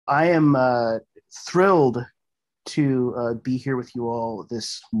I am thrilled to be here with you all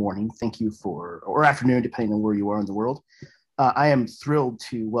this morning. Thank you or afternoon, depending on where you are in the world. I am thrilled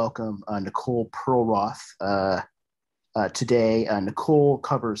to welcome Nicole Perlroth today. Nicole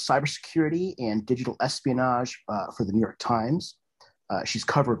covers cybersecurity and digital espionage for the New York Times. She's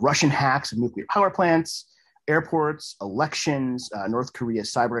covered Russian hacks of nuclear power plants, airports, elections, North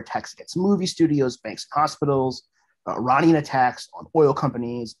Korea's cyber attacks against movie studios, banks, and hospitals, Iranian attacks on oil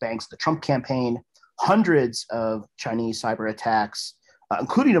companies, banks, the Trump campaign, hundreds of Chinese cyber attacks,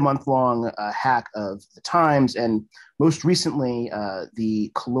 including a month-long hack of the Times, and most recently,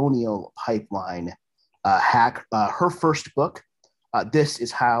 the Colonial Pipeline hack. Her first book, This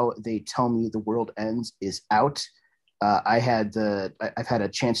Is How They Tell Me the World Ends, is out. I've had a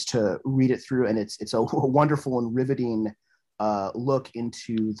chance to read it through, and it's a wonderful and riveting look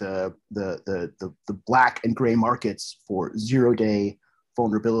into the black and gray markets for zero-day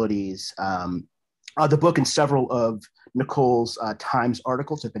vulnerabilities. The book and several of Nicole's Times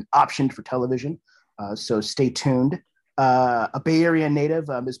articles have been optioned for television, so stay tuned. A Bay Area native,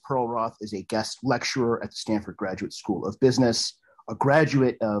 Ms. Perlroth is a guest lecturer at the Stanford Graduate School of Business, a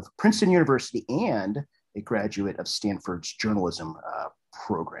graduate of Princeton University, and a graduate of Stanford's journalism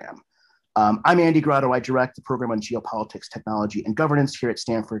program. I'm Andy Grotto. I direct the program on geopolitics, technology, and governance here at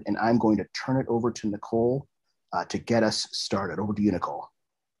Stanford, and I'm going to turn it over to Nicole to get us started. Over to you, Nicole.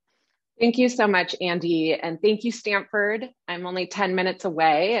 Thank you so much, Andy, and thank you, Stanford. I'm only 10 minutes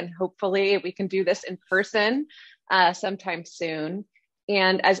away, and hopefully we can do this in person sometime soon.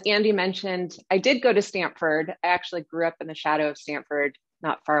 And as Andy mentioned, I did go to Stanford. I actually grew up in the shadow of Stanford,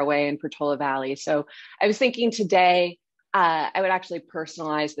 not far away in Portola Valley. So I was thinking today, I would actually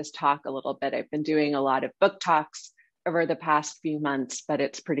personalize this talk a little bit. I've been doing a lot of book talks over the past few months, but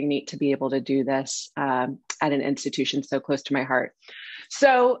it's pretty neat to be able to do this at an institution so close to my heart.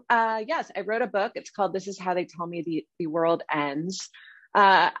 So yes, I wrote a book. It's called This Is How They Tell Me the World Ends.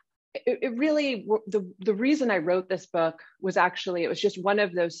 It really, the reason I wrote this book was actually, it was just one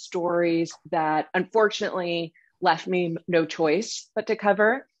of those stories that unfortunately left me no choice but to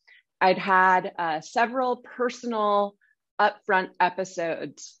cover. I'd had several personal upfront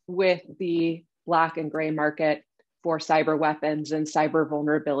episodes with the black and gray market for cyber weapons and cyber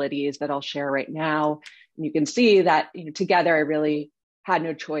vulnerabilities that I'll share right now. And you can see that, together I really had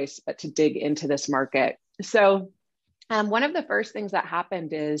no choice but to dig into this market. So one of the first things that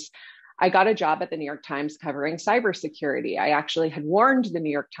happened is I got a job at the New York Times covering cybersecurity. I actually had warned the New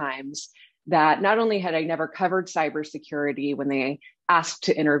York Times that not only had I never covered cybersecurity when they asked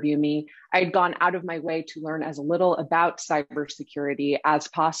to interview me, I'd gone out of my way to learn as little about cybersecurity as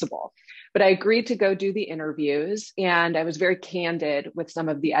possible. But I agreed to go do the interviews, and I was very candid with some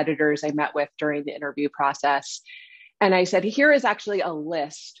of the editors I met with during the interview process. And I said, here is actually a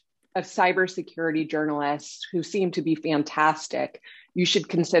list of cybersecurity journalists who seem to be fantastic. You should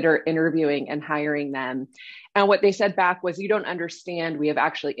consider interviewing and hiring them. And what they said back was, you don't understand. We have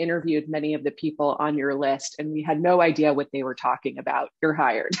actually interviewed many of the people on your list, and we had no idea what they were talking about. You're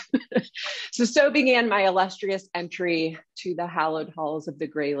hired. So began my illustrious entry to the hallowed halls of the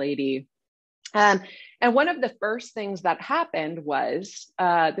Gray Lady. And one of the first things that happened was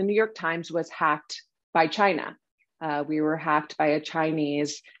the New York Times was hacked by China. We were hacked by a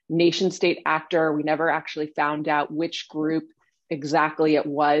Chinese nation state actor. We never actually found out which group exactly it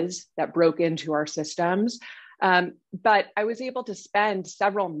was that broke into our systems. But I was able to spend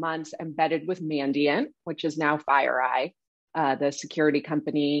several months embedded with Mandiant, which is now FireEye, the security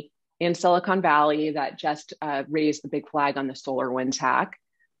company in Silicon Valley that just raised the big flag on the SolarWinds hack,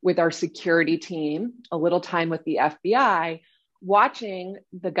 with our security team, a little time with the FBI, watching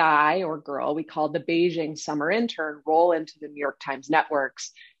the guy or girl we called the Beijing summer intern roll into the New York Times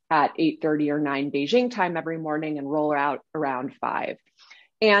networks at 8:30 or 9 Beijing time every morning and roll out around 5.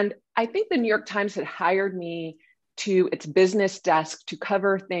 And I think the New York Times had hired me to its business desk to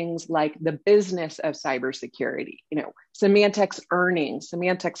cover things like the business of cybersecurity, Symantec's earnings,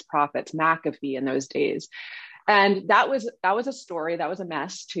 Symantec's profits, McAfee in those days. And that was a story, that was a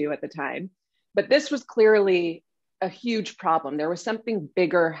mess too at the time. But this was clearly a huge problem. There was something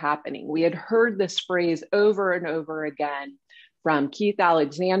bigger happening. We had heard this phrase over and over again from Keith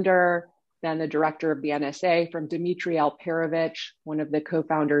Alexander, then the director of the NSA, from Dmitry Alperovitch, one of the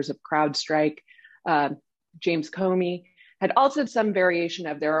co-founders of CrowdStrike, James Comey, had also some variation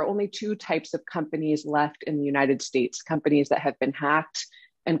of, there are only two types of companies left in the United States, companies that have been hacked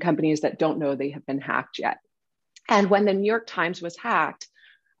and companies that don't know they have been hacked yet. And when the New York Times was hacked,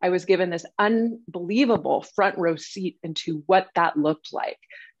 I was given this unbelievable front row seat into what that looked like,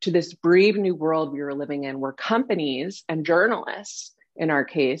 to this brave new world we were living in, where companies and journalists in our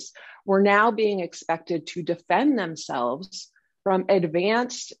case, were now being expected to defend themselves from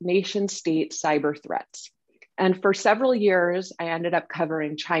advanced nation state cyber threats. And for several years, I ended up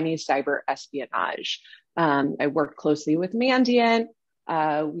covering Chinese cyber espionage. I worked closely with Mandiant.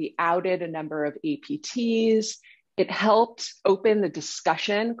 We outed a number of APTs. It helped open the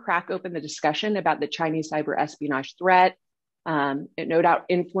discussion, crack open the discussion about the Chinese cyber espionage threat. It no doubt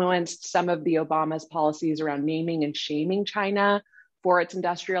influenced some of the Obama's policies around naming and shaming China for its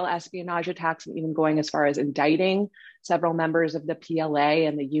industrial espionage attacks, and even going as far as indicting several members of the PLA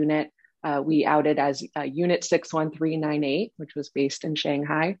and the unit we outed as Unit 61398, which was based in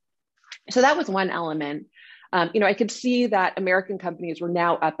Shanghai. So that was one element. I could see that American companies were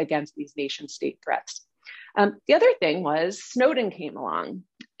now up against these nation state threats. The other thing was Snowden came along.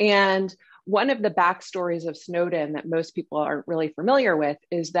 And one of the backstories of Snowden that most people aren't really familiar with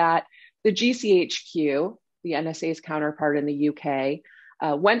is that the GCHQ, the NSA's counterpart in the UK,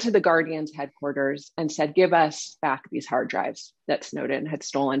 went to the Guardian's headquarters and said, give us back these hard drives that Snowden had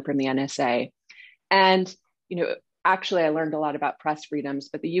stolen from the NSA. And, actually, I learned a lot about press freedoms,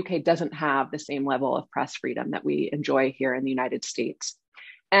 but the UK doesn't have the same level of press freedom that we enjoy here in the United States.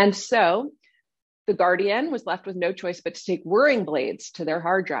 And so the Guardian was left with no choice but to take whirring blades to their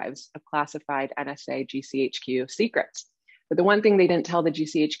hard drives of classified NSA GCHQ secrets. But the one thing they didn't tell the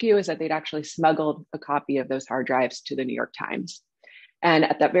GCHQ is that they'd actually smuggled a copy of those hard drives to the New York Times. And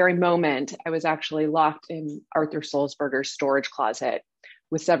at that very moment, I was actually locked in Arthur Sulzberger's storage closet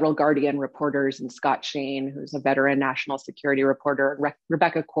with several Guardian reporters and Scott Shane, who's a veteran national security reporter, and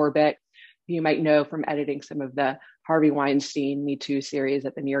Rebecca Corbett, who you might know from editing some of the Harvey Weinstein Me Too series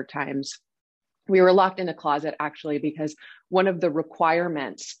at the New York Times. We were locked in a closet actually because one of the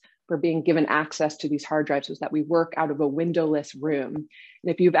requirements for being given access to these hard drives was that we work out of a windowless room. And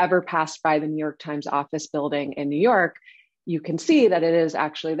if you've ever passed by the New York Times office building in New York, you can see that it is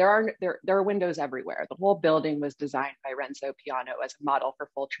actually, there are windows everywhere. The whole building was designed by Renzo Piano as a model for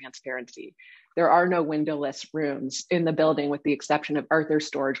full transparency. There are no windowless rooms in the building with the exception of Arthur's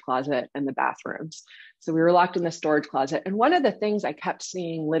storage closet and the bathrooms. So we were locked in the storage closet. And one of the things I kept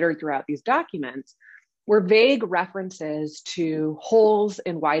seeing littered throughout these documents were vague references to holes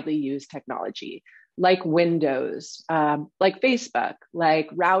in widely used technology, like Windows, like Facebook,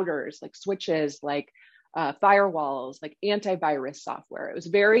 like routers, like switches, like firewalls, like antivirus software. It was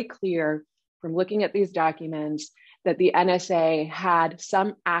very clear from looking at these documents that the NSA had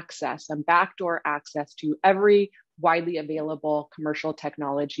some access, some backdoor access to every widely available commercial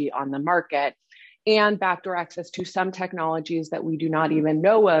technology on the market, and backdoor access to some technologies that we do not even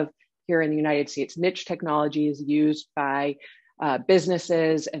know of here in the United States, niche technologies used by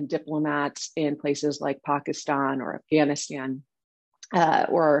businesses and diplomats in places like Pakistan or Afghanistan,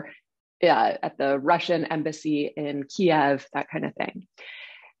 or at the Russian embassy in Kiev, that kind of thing.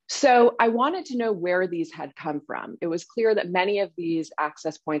 So I wanted to know where these had come from. It was clear that many of these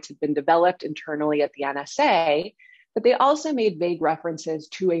access points had been developed internally at the NSA, but they also made vague references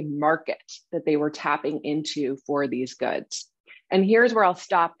to a market that they were tapping into for these goods. And here's where I'll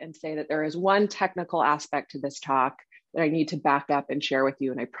stop and say that there is one technical aspect to this talk that I need to back up and share with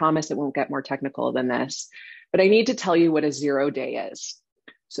you. And I promise it won't get more technical than this, but I need to tell you what a 0 day is.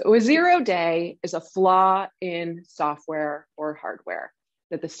 So a 0 day is a flaw in software or hardware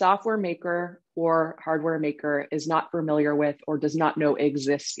that the software maker or hardware maker is not familiar with or does not know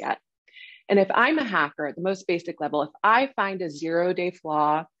exists yet. And if I'm a hacker at the most basic level, if I find a 0 day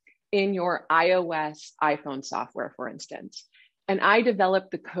flaw in your iOS iPhone software, for instance, and I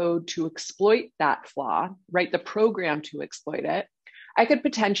develop the code to exploit that flaw, write the program to exploit it, I could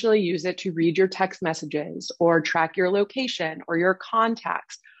potentially use it to read your text messages or track your location or your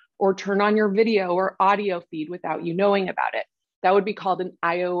contacts or turn on your video or audio feed without you knowing about it. That would be called an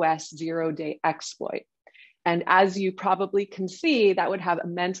iOS 0 day exploit. And as you probably can see, that would have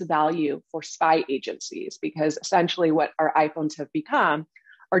immense value for spy agencies because essentially what our iPhones have become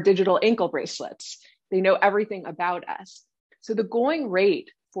are digital ankle bracelets. They know everything about us. So the going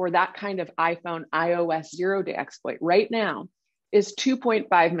rate for that kind of iPhone iOS 0 day exploit right now is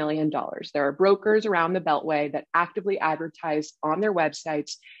 $2.5 million. There are brokers around the Beltway that actively advertise on their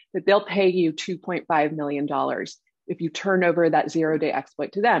websites that they'll pay you $2.5 million if you turn over that 0 day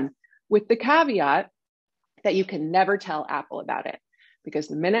exploit to them, with the caveat that you can never tell Apple about it. Because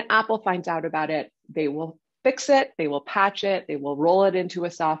the minute Apple finds out about it, they will fix it, they will patch it, they will roll it into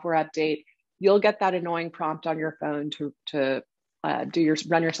a software update. You'll get that annoying prompt on your phone to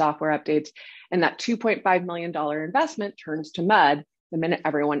run your software updates. And that $2.5 million investment turns to mud the minute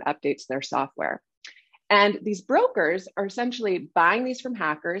everyone updates their software. And these brokers are essentially buying these from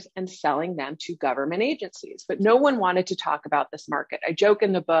hackers and selling them to government agencies. But no one wanted to talk about this market. I joke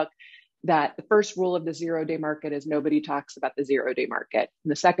in the book that the first rule of the zero-day market is nobody talks about the zero-day market.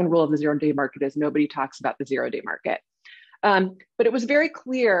 And the second rule of the zero-day market is nobody talks about the zero-day market. But it was very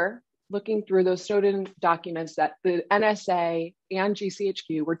clear, looking through those Snowden documents, that the NSA and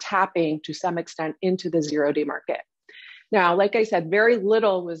GCHQ were tapping to some extent into the zero-day market. Now, like I said, very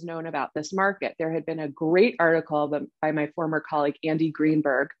little was known about this market. There had been a great article by my former colleague, Andy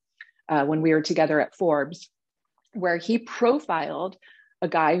Greenberg, when we were together at Forbes, where he profiled a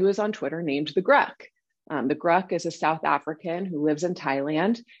guy who is on Twitter named the Gruk. The Gruk is a South African who lives in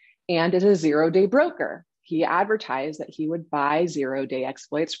Thailand and is a zero-day broker. He advertised that he would buy zero-day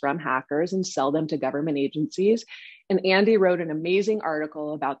exploits from hackers and sell them to government agencies. And Andy wrote an amazing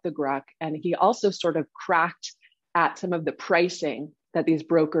article about the Gruk, and he also sort of cracked at some of the pricing that these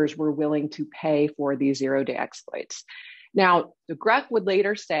brokers were willing to pay for these zero-day exploits. Now, the Gruk would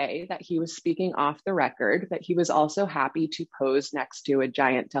later say that he was speaking off the record, but he was also happy to pose next to a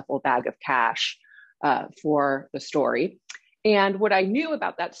giant duffel bag of cash for the story. And what I knew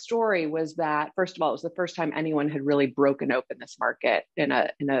about that story was that, first of all, it was the first time anyone had really broken open this market in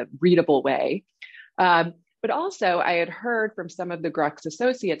a readable way. But also, I had heard from some of the Gruk's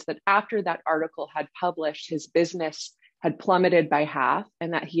associates that after that article had published, his business had plummeted by half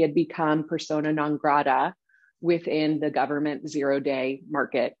and that he had become persona non grata within the government zero-day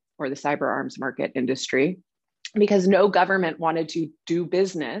market or the cyber arms market industry, because no government wanted to do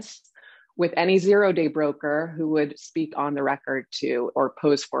business with any zero-day broker who would speak on the record to or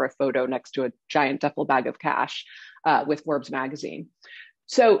pose for a photo next to a giant duffel bag of cash with Forbes magazine.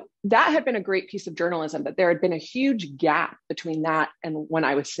 So that had been a great piece of journalism, but there had been a huge gap between that and when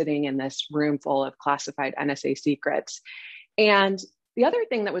I was sitting in this room full of classified NSA secrets. And the other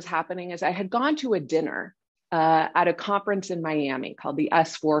thing that was happening is I had gone to a dinner at a conference in Miami called the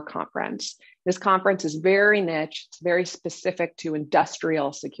S4 conference. This conference is very niche, it's very specific to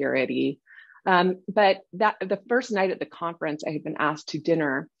industrial security. But the first night at the conference, I had been asked to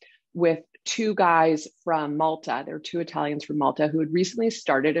dinner with two guys from Malta. There were two Italians from Malta who had recently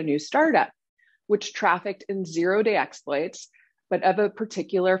started a new startup, which trafficked in zero-day exploits, but of a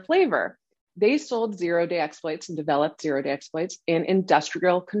particular flavor. They sold zero-day exploits and developed zero-day exploits in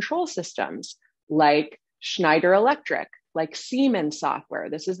industrial control systems like Schneider Electric, like Siemens software.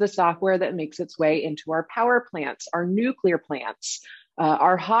 This is the software that makes its way into our power plants, our nuclear plants,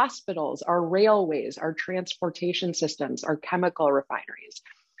 our hospitals, our railways, our transportation systems, our chemical refineries.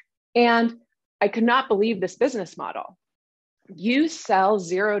 And I could not believe this business model. You sell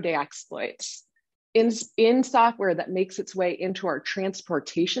zero-day exploits in software that makes its way into our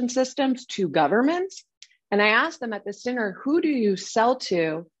transportation systems to governments. And I asked them at this dinner, who do you sell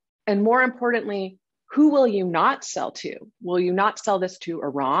to? And more importantly, who will you not sell to? Will you not sell this to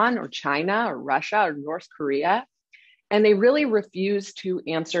Iran or China or Russia or North Korea? And they really refused to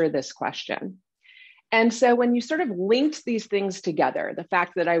answer this question. And so when you sort of linked these things together, the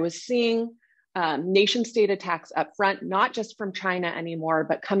fact that I was seeing nation state attacks up front, not just from China anymore,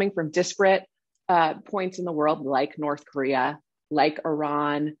 but coming from disparate points in the world, like North Korea, like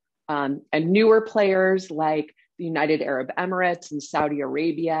Iran, and newer players like the United Arab Emirates and Saudi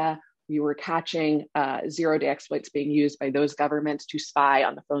Arabia. We were catching zero-day exploits being used by those governments to spy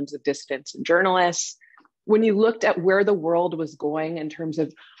on the phones of dissidents and journalists. When you looked at where the world was going in terms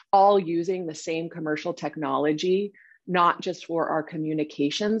of all using the same commercial technology, not just for our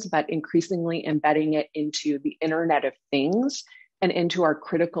communications, but increasingly embedding it into the Internet of Things and into our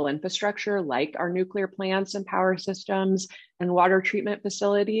critical infrastructure, like our nuclear plants and power systems and water treatment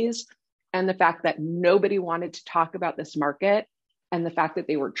facilities, and the fact that nobody wanted to talk about this market, and the fact that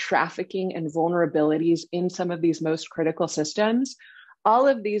they were trafficking and vulnerabilities in some of these most critical systems, all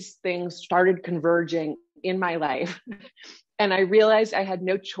of these things started converging in my life. And I realized I had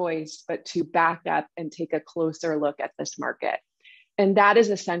no choice but to back up and take a closer look at this market. And that is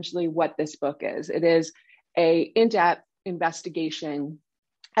essentially what this book is. It is a in-depth investigation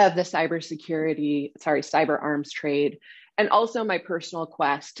of the cyber arms trade, and also my personal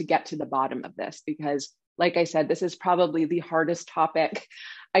quest to get to the bottom of this, because like I said, this is probably the hardest topic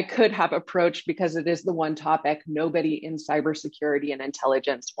I could have approached, because it is the one topic nobody in cybersecurity and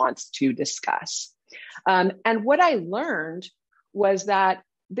intelligence wants to discuss. And what I learned was that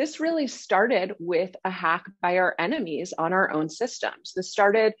this really started with a hack by our enemies on our own systems. This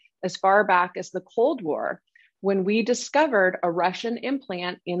started as far back as the Cold War, when we discovered a Russian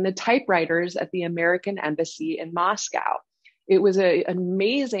implant in the typewriters at the American Embassy in Moscow. It was an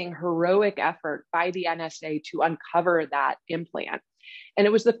amazing, heroic effort by the NSA to uncover that implant. And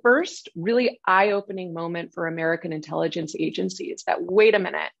it was the first really eye-opening moment for American intelligence agencies that, wait a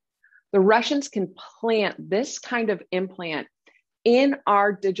minute, the Russians can plant this kind of implant in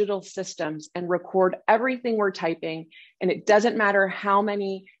our digital systems and record everything we're typing. And it doesn't matter how much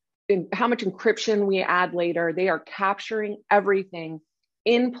encryption we add later, they are capturing everything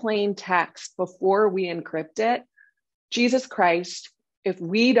in plain text before we encrypt it. Jesus Christ, if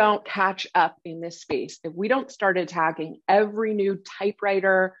we don't catch up in this space, if we don't start attacking every new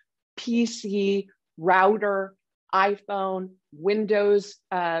typewriter, PC, router, iPhone, Windows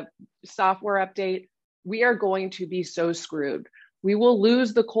software update, we are going to be so screwed. We will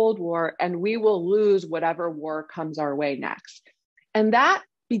lose the Cold War and we will lose whatever war comes our way next. And that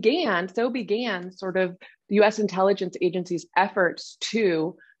began sort of the US intelligence agency's efforts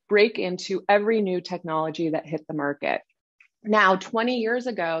to break into every new technology that hit the market. Now, 20 years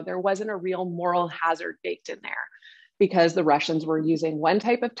ago, there wasn't a real moral hazard baked in there because the Russians were using one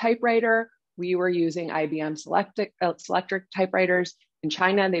type of typewriter. We were using IBM Selectric typewriters. In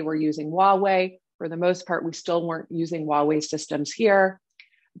China, they were using Huawei. For the most part, we still weren't using Huawei systems here.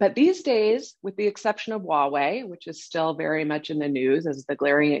 But these days, with the exception of Huawei, which is still very much in the news as the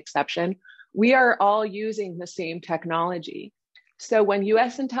glaring exception, we are all using the same technology. So when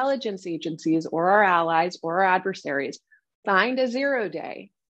US intelligence agencies or our allies or our adversaries find a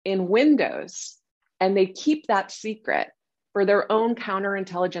 0-day in Windows and they keep that secret for their own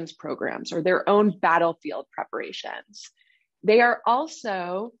counterintelligence programs or their own battlefield preparations, they are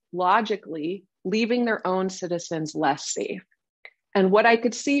also logically leaving their own citizens less safe. And what I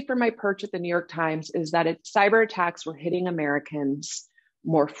could see from my perch at the New York Times is that cyber attacks were hitting Americans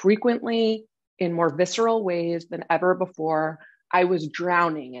more frequently, in more visceral ways than ever before. I was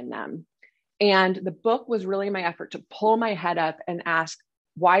drowning in them. And the book was really my effort to pull my head up and ask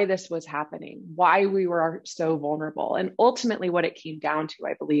why this was happening, why we were so vulnerable. And ultimately what it came down to,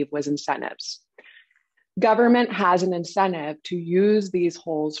 I believe, was incentives. Government has an incentive to use these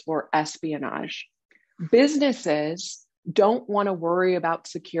holes for espionage. Businesses don't want to worry about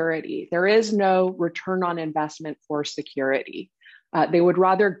security. There is no return on investment for security. They would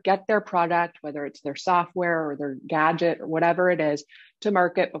rather get their product, whether it's their software or their gadget or whatever it is, to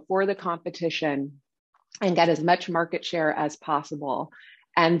market before the competition and get as much market share as possible.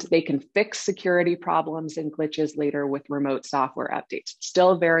 And they can fix security problems and glitches later with remote software updates.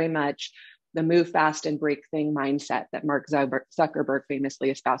 Still very much the move fast and break thing mindset that Mark Zuckerberg famously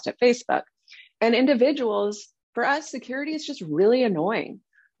espoused at Facebook. And individuals, for us, security is just really annoying.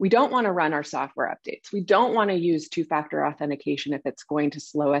 We don't want to run our software updates. We don't want to use two-factor authentication if it's going to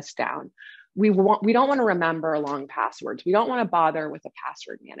slow us down. We don't want to remember long passwords. We don't want to bother with a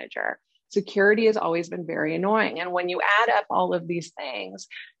password manager. Security has always been very annoying. And when you add up all of these things,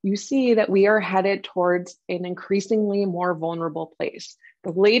 you see that we are headed towards an increasingly more vulnerable place.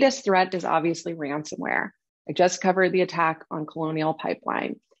 The latest threat is obviously ransomware. I just covered the attack on Colonial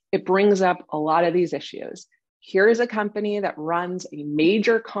Pipeline. It brings up a lot of these issues. Here is a company that runs a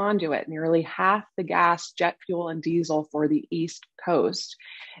major conduit, nearly half the gas, jet fuel, and diesel for the East Coast,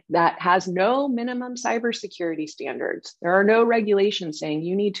 that has no minimum cybersecurity standards. There are no regulations saying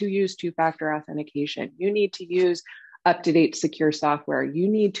you need to use two-factor authentication. You need to use up-to-date secure software. You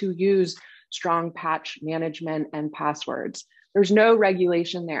need to use strong patch management and passwords. There's no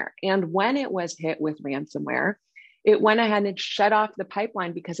regulation there. And when it was hit with ransomware, it went ahead and shut off the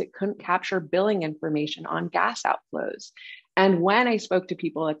pipeline because it couldn't capture billing information on gas outflows. And when I spoke to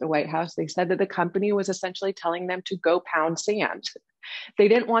people at the White House, they said that the company was essentially telling them to go pound sand. They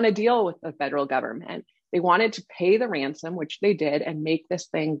didn't want to deal with the federal government. They wanted to pay the ransom, which they did, and make this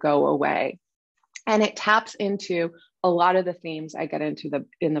thing go away. And it taps into a lot of the themes I get into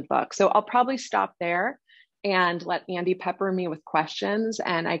in the book. So I'll probably stop there and let Andy pepper me with questions,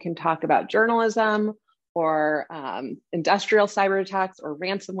 and I can talk about journalism or industrial cyber attacks or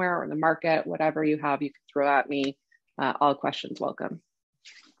ransomware or the market, whatever you have, you can throw at me. All questions welcome.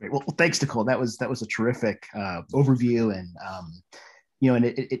 Great. Well, thanks, Nicole. That was a terrific overview, and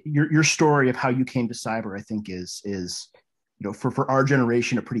and your story of how you came to cyber, I think, is for our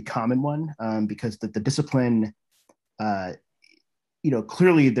generation a pretty common one, because the discipline,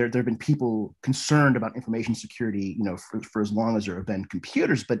 clearly there have been people concerned about information security, for as long as there have been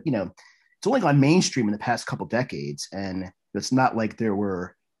computers, but it's only gone mainstream in the past couple decades, and it's not like there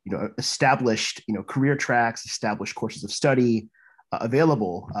were established career tracks, established courses of study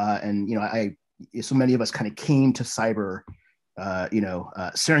available, and so many of us kind of came to cyber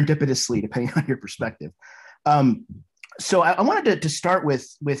serendipitously, depending on your perspective. So I wanted to start with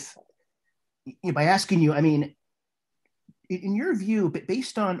by asking you, I mean, in your view,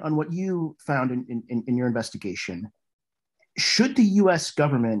 based on what you found in your investigation, should the US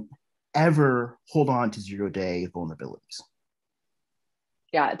government ever hold on to zero-day vulnerabilities?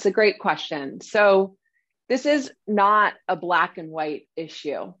 Yeah, it's a great question. So this is not a black and white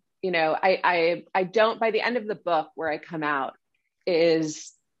issue. I don't, by the end of the book where I come out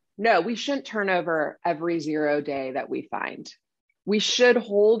is, no, we shouldn't turn over every 0 day that we find. We should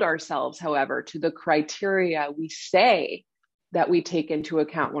hold ourselves, however, to the criteria we say that we take into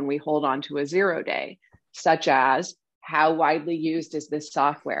account when we hold on to a 0 day, such as how widely used is this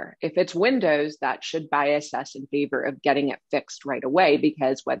software? If it's Windows, that should bias us in favor of getting it fixed right away,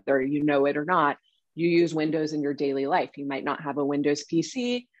 because whether you know it or not, you use Windows in your daily life. You might not have a Windows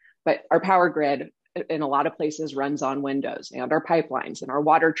PC, but our power grid in a lot of places runs on Windows, and our pipelines and our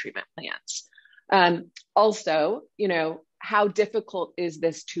water treatment plants. Also, how difficult is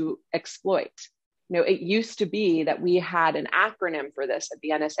this to exploit? It used to be that we had an acronym for this at the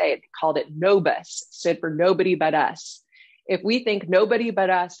NSA. They called it NOBUS, stood for nobody but us. If we think nobody but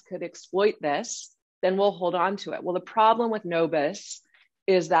us could exploit this, then we'll hold on to it. Well, the problem with NOBUS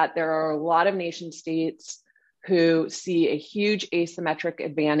is that there are a lot of nation states who see a huge asymmetric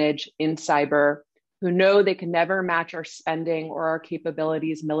advantage in cyber, who know they can never match our spending or our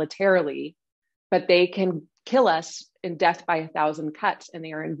capabilities militarily, but they can kill us in death by 1,000 cuts, and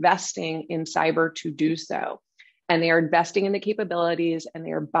they are investing in cyber to do so. And they are investing in the capabilities, and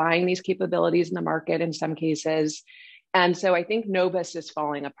they are buying these capabilities in the market in some cases. And so I think NOBUS is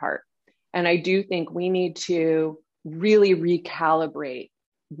falling apart. And I do think we need to really recalibrate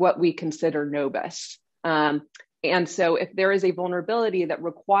what we consider NOBUS. And so if there is a vulnerability that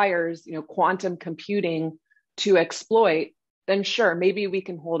requires, quantum computing to exploit, then sure, maybe we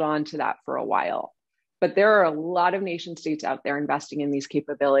can hold on to that for a while. But there are a lot of nation states out there investing in these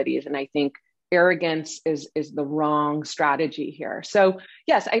capabilities. And I think arrogance is the wrong strategy here. So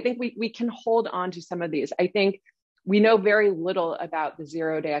yes, I think we can hold on to some of these. I think we know very little about the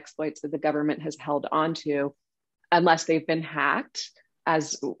 0-day exploits that the government has held on to, unless they've been hacked,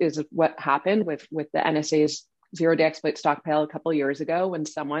 as is what happened with the NSA's 0-day exploit stockpile a couple of years ago, when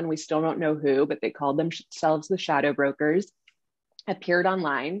someone, we still don't know who, but they called themselves the shadow brokers, appeared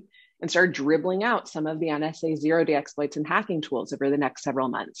online and started dribbling out some of the NSA 0-day exploits and hacking tools over the next several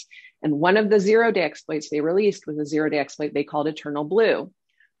months. And one of the 0-day exploits they released was a 0-day exploit they called Eternal Blue,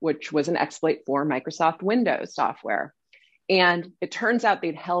 which was an exploit for Microsoft Windows software. And it turns out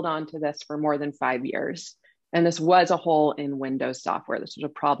they'd held on to this for more than 5 years. And this was a hole in Windows software. This was a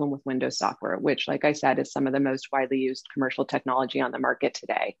problem with Windows software, which, like I said, is some of the most widely used commercial technology on the market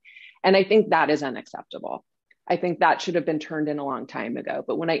today. And I think that is unacceptable. I think that should have been turned in a long time ago.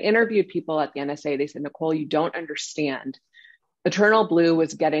 But when I interviewed people at the NSA, they said, Nicole, you don't understand. Eternal Blue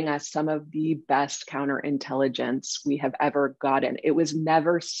was getting us some of the best counterintelligence we have ever gotten. It was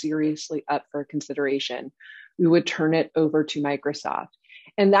never seriously up for consideration. We would turn it over to Microsoft.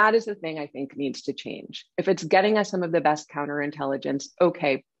 And that is the thing I think needs to change. If it's getting us some of the best counterintelligence,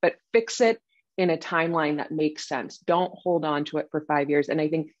 okay, but fix it in a timeline that makes sense. Don't hold on to it for 5 years. And I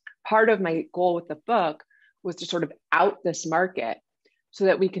think part of my goal with the book was to sort of out this market so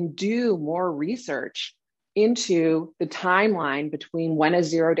that we can do more research into the timeline between when a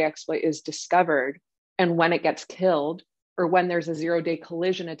 0-day exploit is discovered and when it gets killed, or when there's a 0-day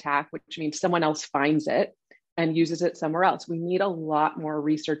collision attack, which means someone else finds it and uses it somewhere else. We need a lot more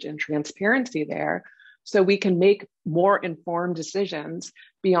research and transparency there so we can make more informed decisions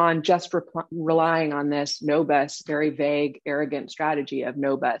beyond just relying on this NOBUS, very vague, arrogant strategy of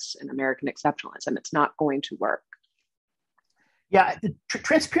NOBUS and American exceptionalism. It's not going to work. Yeah, the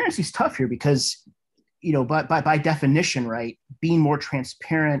transparency is tough here because, by definition, right, being more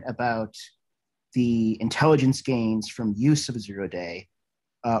transparent about the intelligence gains from use of a 0-day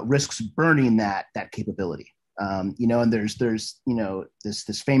risks burning that capability. And there's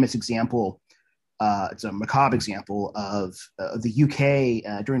this famous example. It's a macabre example of the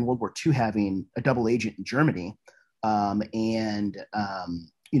UK during World War II having a double agent in Germany, and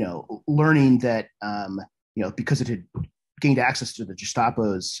learning that because it had gained access to the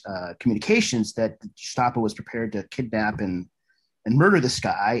Gestapo's communications, that the Gestapo was prepared to kidnap and murder this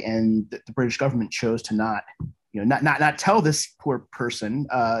guy, and the British government chose to not tell this poor person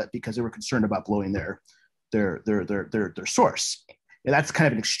because they were concerned about blowing their source. And that's kind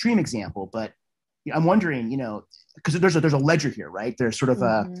of an extreme example, but I'm wondering, because there's a ledger here, right? There's sort of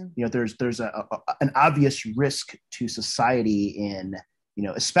there's an obvious risk to society in,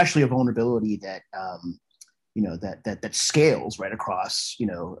 especially a vulnerability that that scales right across,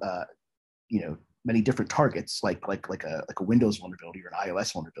 many different targets, like a Windows vulnerability or an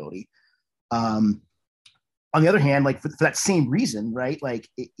iOS vulnerability. On the other hand, like for that same reason, right? Like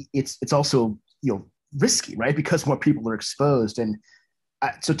it's also risky, right? Because more people are exposed. And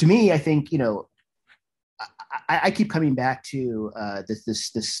so to me, I think, I keep coming back to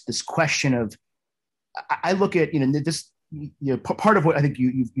this question of, I look at, this, part of what I think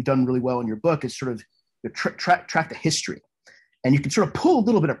you've done really well in your book is sort of track the history. And you can sort of pull a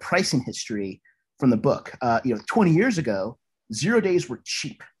little bit of pricing history from the book. 20 years ago, 0 days were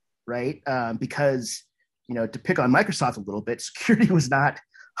cheap, right? Because, to pick on Microsoft a little bit, security was not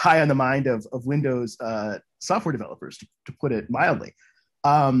high on the mind of Windows software developers, to put it mildly.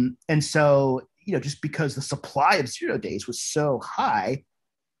 And so, just because the supply of 0 days was so high,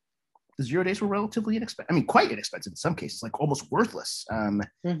 the 0 days were relatively inexpensive. I mean, quite inexpensive in some cases, like almost worthless. And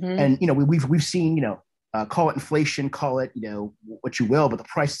we've seen, call it inflation, call it what you will, but the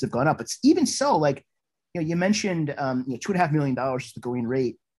prices have gone up. It's even so, like you mentioned, $2.5 million is the going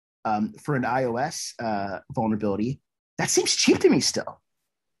rate for an iOS vulnerability. That seems cheap to me still,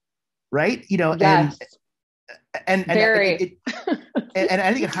 right? Yes. And Very. and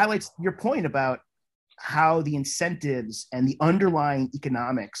I think it highlights your point about how the incentives and the underlying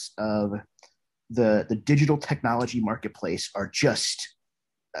economics of the digital technology marketplace are just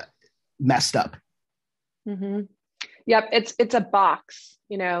messed up. Mm-hmm. Yep, it's a box.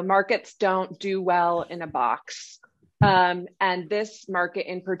 Markets don't do well in a box, and this market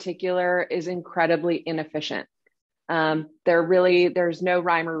in particular is incredibly inefficient. There's no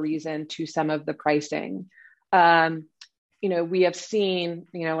rhyme or reason to some of the pricing. We have seen,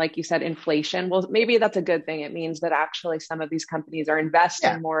 like you said, inflation. Well, maybe that's a good thing. It means that actually some of these companies are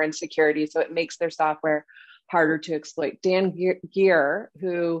investing more in security, so it makes their software harder to exploit. Dan Geer,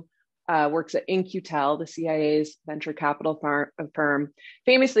 who works at In-Q-Tel, the CIA's venture capital firm,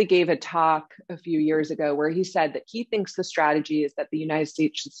 famously gave a talk a few years ago where he said that he thinks the strategy is that the United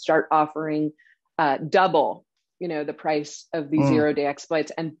States should start offering double, the price of these 0 day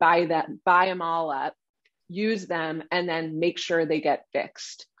exploits, and buy them all up, use them, and then make sure they get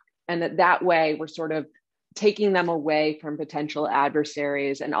fixed. And that way we're sort of taking them away from potential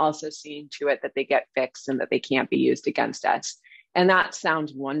adversaries and also seeing to it that they get fixed and that they can't be used against us. And that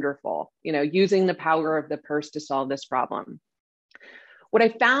sounds wonderful, using the power of the purse to solve this problem. What I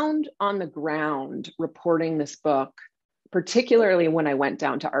found on the ground reporting this book, particularly when I went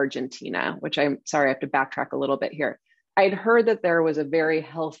down to Argentina, which I'm sorry, I have to backtrack a little bit here. I'd heard that there was a very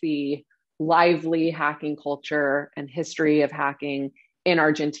healthy, lively hacking culture and history of hacking in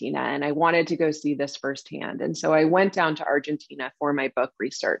Argentina. And I wanted to go see this firsthand. And so I went down to Argentina for my book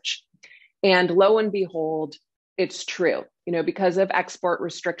research. And lo and behold, it's true. Because of export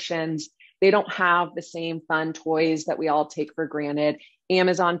restrictions, they don't have the same fun toys that we all take for granted.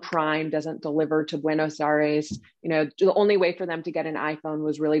 Amazon Prime doesn't deliver to Buenos Aires. The only way for them to get an iPhone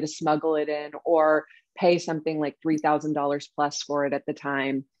was really to smuggle it in or pay something like $3,000 plus for it at the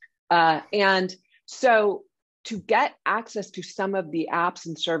time. And so to get access to some of the apps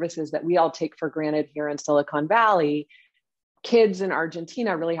and services that we all take for granted here in Silicon Valley, kids in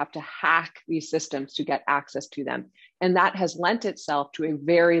Argentina really have to hack these systems to get access to them. And that has lent itself to a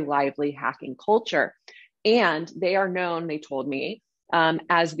very lively hacking culture. And they are known, they told me,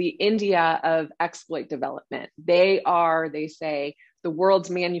 as the India of exploit development. They say, the world's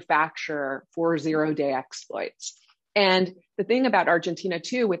manufacturer for 0 day exploits. And the thing about Argentina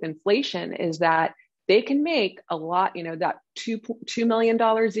too, with inflation, is that they can make a lot, that $2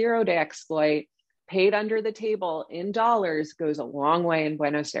 million 0 day exploit paid under the table in dollars goes a long way in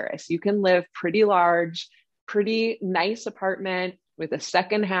Buenos Aires. You can live pretty large, pretty nice apartment with a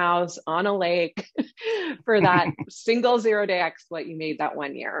second house on a lake for that single 0 day exploit you made that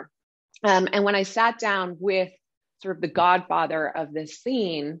 1 year. And when I sat down with sort of the godfather of this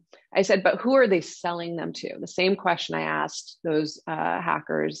scene, I said, but who are they selling them to? The same question I asked those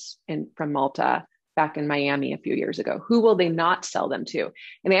hackers from Malta back in Miami a few years ago. Who will they not sell them to?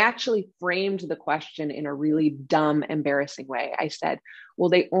 And I actually framed the question in a really dumb, embarrassing way. I said, will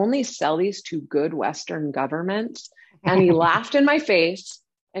they only sell these to good Western governments? And he laughed in my face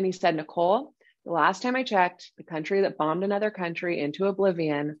and he said, Nicole, the last time I checked, the country that bombed another country into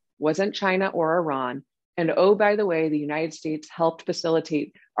oblivion wasn't China or Iran. And oh, by the way, the United States helped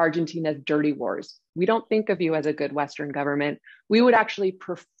facilitate Argentina's dirty wars. We don't think of you as a good Western government. We would actually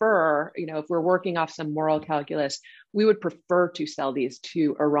prefer, if we're working off some moral calculus, we would prefer to sell these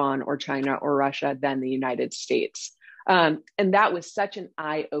to Iran or China or Russia than the United States. And that was such an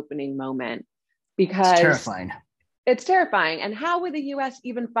eye-opening moment because it's terrifying. And how would the US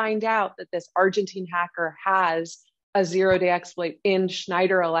even find out that this Argentine hacker has a 0 day exploit in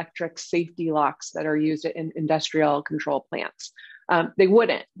Schneider Electric safety locks that are used in industrial control plants? They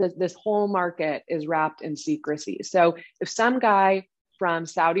wouldn't. This whole market is wrapped in secrecy. So if some guy from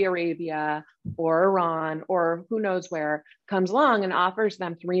Saudi Arabia or Iran or who knows where comes along and offers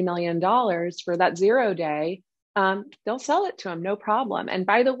them $3 million for that 0 day, they'll sell it to them, no problem. And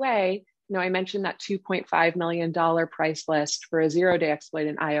by the way, I mentioned that $2.5 million price list for a 0 day exploit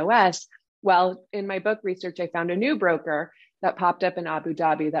in iOS. Well, in my book research, I found a new broker that popped up in Abu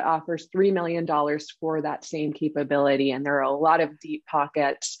Dhabi that offers $3 million for that same capability. And there are a lot of deep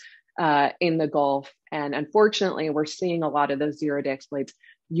pockets in the Gulf. And unfortunately, we're seeing a lot of those 0 day exploits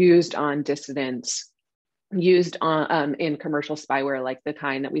used on dissidents, used on in commercial spyware, like the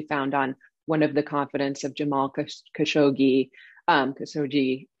kind that we found on one of the confidants of Jamal Khashoggi, and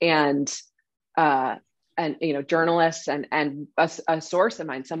journalists and a source of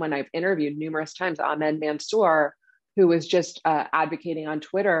mine, someone I've interviewed numerous times, Ahmed Mansour, who was just advocating on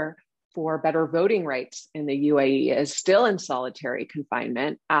Twitter for better voting rights in the UAE, is still in solitary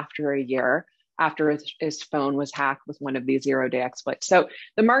confinement after a year, after his phone was hacked with one of these 0 day exploits. So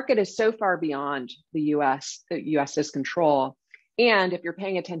the market is so far beyond the US's control. And if you're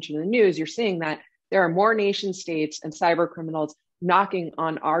paying attention to the news, you're seeing that there are more nation states and cyber criminals knocking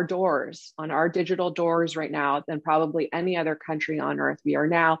on our doors, on our digital doors right now than probably any other country on earth. We are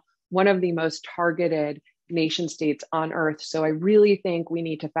now one of the most targeted nation states on earth. So I really think we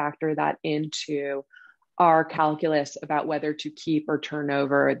need to factor that into our calculus about whether to keep or turn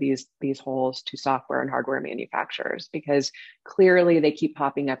over these holes to software and hardware manufacturers, because clearly they keep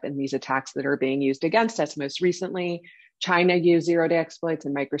popping up in these attacks that are being used against us. Most recently, China used 0 day exploits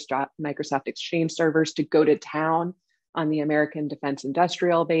and Microsoft Exchange servers to go to town on the American defense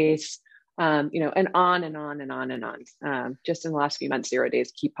industrial base, and on and on and on and on. Just in the last few months, 0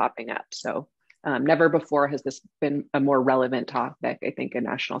 days keep popping up. So never before has this been a more relevant topic, I think, in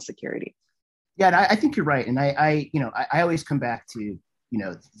national security. Yeah, and I think you're right. And I always come back to,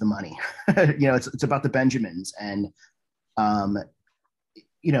 the money. It's about the Benjamins. And,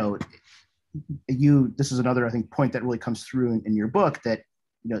 this is another, I think, point that really comes through in your book, that,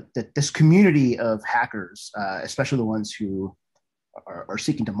 that this community of hackers, especially the ones who are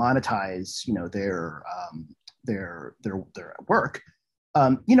seeking to monetize, their work,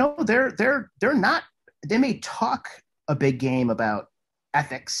 they're not, they may talk a big game about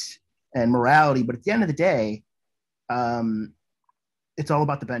ethics and morality, but at the end of the day, it's all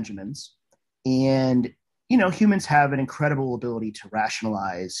about the Benjamins. And, humans have an incredible ability to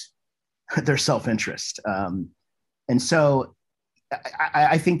rationalize their self-interest. And so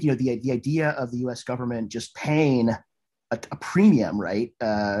I think, the idea of the US government just paying a premium, right,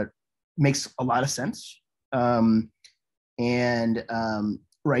 makes a lot of sense.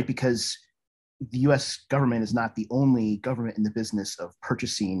 Right, because the US government is not the only government in the business of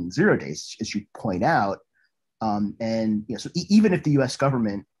purchasing 0 days, as you point out. So even if the US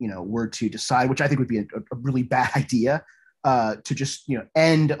government, were to decide, which I think would be a really bad idea, to just,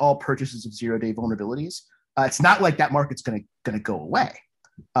 end all purchases of 0 day vulnerabilities, it's not like that market's going to go away.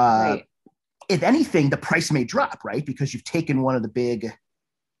 Right. If anything, the price may drop, right? Because you've taken one of the big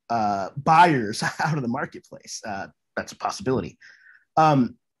buyers out of the marketplace. That's a possibility.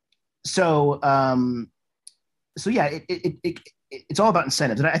 So yeah, it's all about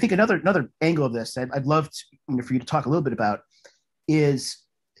incentives. And I think another angle of this I'd love to, for you to talk a little bit about is,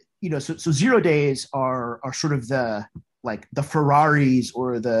 so 0 days are sort of the Ferraris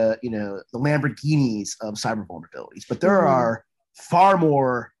or the Lamborghinis of cyber vulnerabilities, but there are far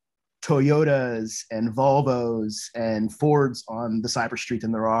more Toyotas and Volvos and Fords on the cyber street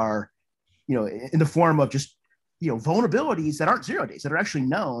than there are, in the form of just, vulnerabilities that aren't 0 days, that are actually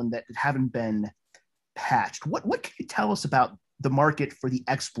known, that haven't been patched. What can you tell us about the market for the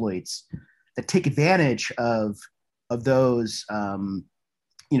exploits that take advantage of those, of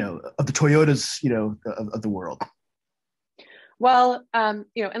the Toyotas, of the world? Well, and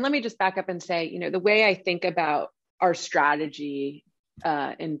let me just back up and say, the way I think about our strategy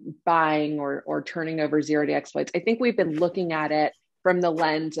in buying or turning over 0 day exploits, I think we've been looking at it from the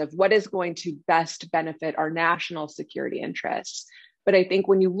lens of what is going to best benefit our national security interests. But I think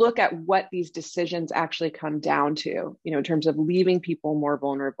when you look at what these decisions actually come down to, in terms of leaving people more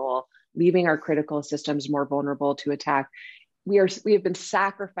vulnerable, leaving our critical systems more vulnerable to attack, we have been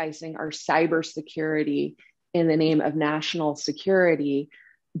sacrificing our cybersecurity in the name of national security.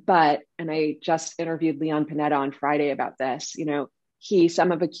 And I just interviewed Leon Panetta on Friday about this, some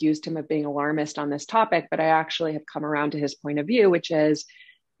have accused him of being alarmist on this topic, but I actually have come around to his point of view, which is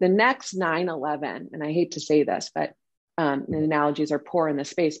the next 9/11, and I hate to say this, but the analogies are poor in this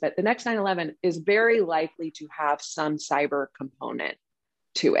space, but the next 9/11 is very likely to have some cyber component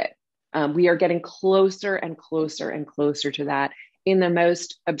to it. We are getting closer and closer and closer to that in the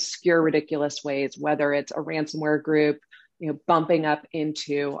most obscure, ridiculous ways, whether it's a ransomware group bumping up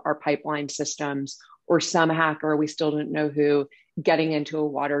into our pipeline systems, or some hacker, we still don't know who, getting into a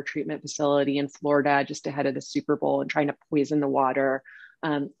water treatment facility in Florida just ahead of the Super Bowl and trying to poison the water,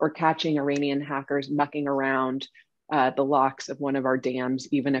 or catching Iranian hackers mucking around the locks of one of our dams,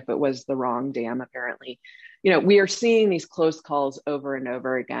 even if it was the wrong dam, apparently. We are seeing these close calls over and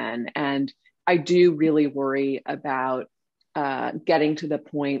over again. And I do really worry about getting to the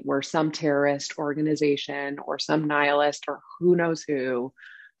point where some terrorist organization or some nihilist or who knows who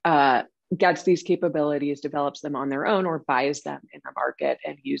gets these capabilities, develops them on their own, or buys them in the market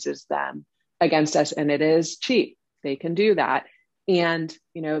and uses them against us. And it is cheap. They can do that. And,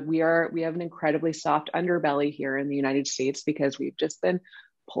 we have an incredibly soft underbelly here in the United States because we've just been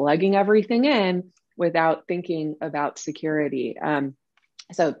plugging everything in without thinking about security.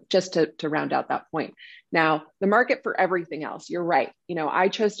 So just to round out that point. Now, the market for everything else, you're right. I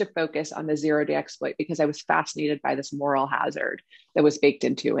chose to focus on the zero-day exploit because I was fascinated by this moral hazard that was baked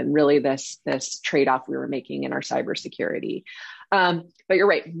into, and really this trade-off we were making in our cybersecurity. But you're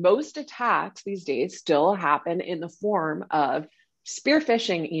right. Most attacks these days still happen in the form of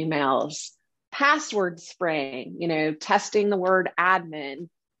spearphishing emails, password spraying, testing the word admin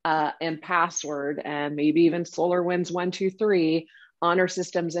and password, and maybe even SolarWinds 123 on our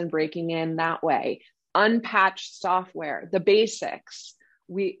systems and breaking in that way. Unpatched software, the basics.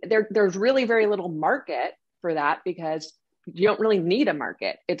 There's really very little market for that because you don't really need a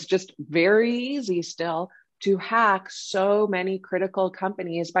market. It's just very easy still to hack so many critical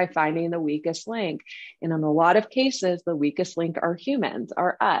companies by finding the weakest link. And in a lot of cases, the weakest link are humans,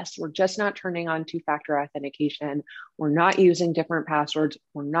 are us. We're just not turning on two-factor authentication. We're not using different passwords.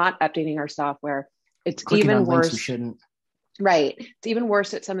 We're not updating our software. It's even worse. We shouldn't. Right. It's even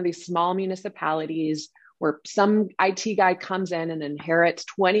worse at some of these small municipalities where some IT guy comes in and inherits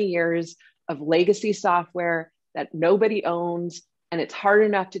 20 years of legacy software that nobody owns. And it's hard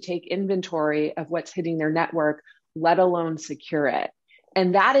enough to take inventory of what's hitting their network, let alone secure it.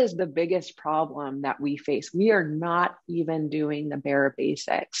 And that is the biggest problem that we face. We are not even doing the bare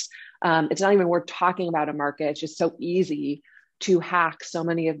basics. It's not even worth talking about a market. It's just so easy to hack so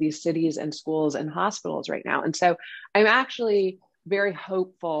many of these cities and schools and hospitals right now. And so I'm actually very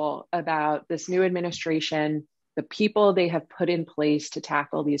hopeful about this new administration, the people they have put in place to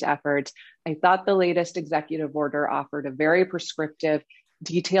tackle these efforts. I thought the latest executive order offered a very prescriptive,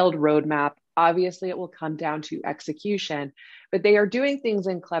 detailed roadmap. Obviously, it will come down to execution, but they are doing things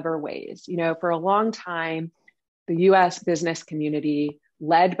in clever ways. For a long time, the US business community,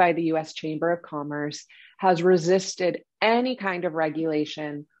 led by the US Chamber of Commerce, has resisted any kind of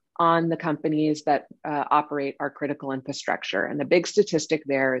regulation on the companies that operate our critical infrastructure. And the big statistic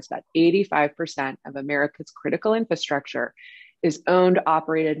there is that 85% of America's critical infrastructure is owned,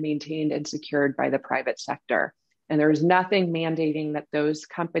 operated, maintained, and secured by the private sector. And there is nothing mandating that those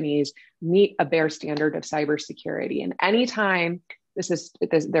companies meet a bare standard of cybersecurity. And anytime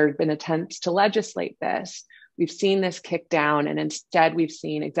there have been attempts to legislate this, we've seen this kick down, and instead we've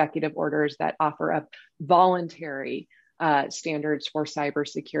seen executive orders that offer up voluntary standards for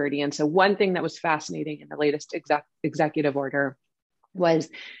cybersecurity. And so one thing that was fascinating in the latest executive order was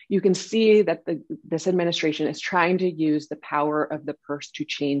you can see that this administration is trying to use the power of the purse to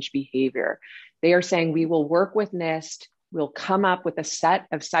change behavior. They are saying, we will work with NIST, we'll come up with a set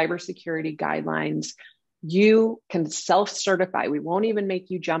of cybersecurity guidelines. You can self-certify. We won't even make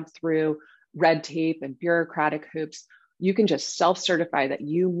you jump through red tape and bureaucratic hoops. You can just self-certify that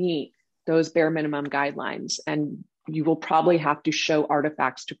you meet those bare minimum guidelines, and you will probably have to show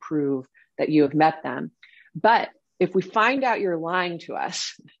artifacts to prove that you have met them. But if we find out you're lying to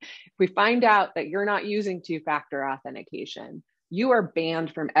us, if we find out that you're not using two-factor authentication, you are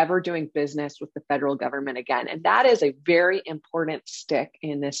banned from ever doing business with the federal government again. And that is a very important stick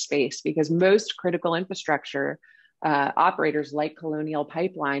in this space, because most critical infrastructure operators like Colonial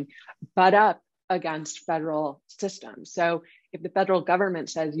Pipeline butt up against federal systems. So if the federal government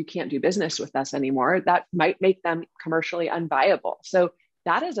says you can't do business with us anymore, that might make them commercially unviable. So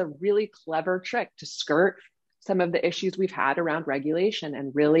that is a really clever trick to skirt some of the issues we've had around regulation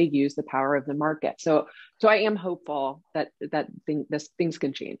and really use the power of the market. So I am hopeful that things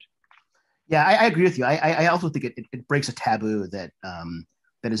can change. Yeah, I agree with you. I also think it breaks a taboo that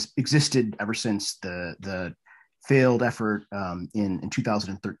has existed ever since the failed effort in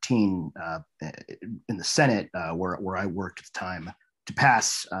 2013 in the Senate, where I worked at the time, to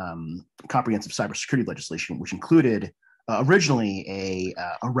pass comprehensive cybersecurity legislation, which included originally a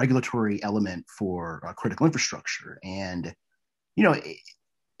regulatory element for critical infrastructure. And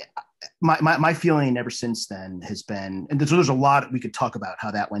my feeling ever since then has been, and there's a lot we could talk about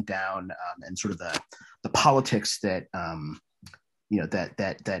how that went down, and sort of the politics that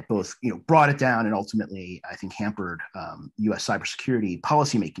that both brought it down and ultimately I think hampered U.S. cybersecurity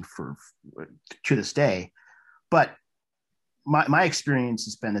policymaking for to this day. But my experience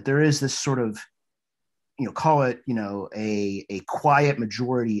has been that there is this sort of call it a quiet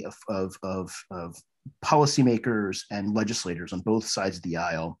majority of policymakers and legislators on both sides of the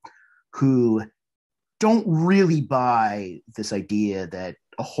aisle who don't really buy this idea that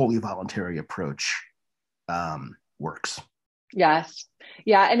a wholly voluntary approach works. Yes.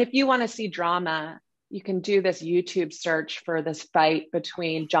 Yeah. And if you want to see drama, you can do this YouTube search for this fight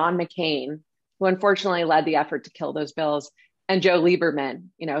between John McCain, who unfortunately led the effort to kill those bills, and Joe Lieberman,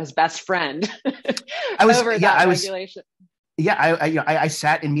 his best friend, regulation. I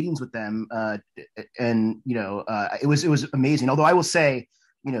sat in meetings with them, and it was amazing. Although I will say,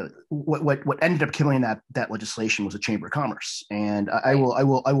 what ended up killing that legislation was the Chamber of Commerce, and I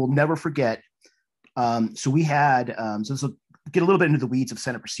will never forget. So we had so this will get a little bit into the weeds of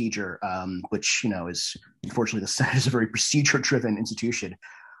Senate procedure, which is unfortunately the Senate is a very procedure-driven institution.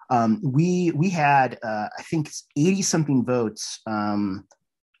 We had I think 80-something votes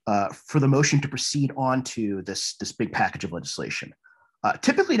for the motion to proceed onto this big package of legislation.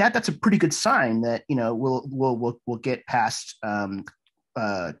 Typically, that's a pretty good sign that we'll get past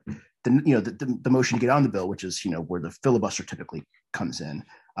the motion to get on the bill, which is where the filibuster typically comes in.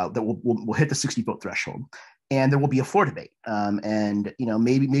 That we'll hit the 60-vote threshold, and there will be a floor debate. And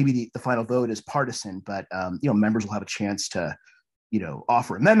maybe the final vote is partisan, but members will have a chance to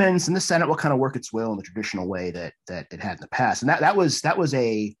offer amendments, and the Senate will kind of work its will in the traditional way that it had in the past. And that was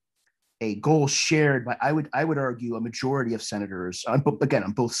a goal shared by I would argue a majority of senators on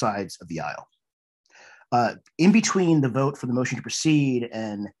both sides of the aisle. In between the vote for the motion to proceed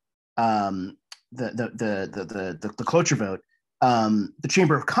and the cloture vote, the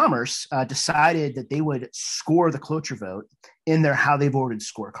Chamber of Commerce decided that they would score the cloture vote in their how they voted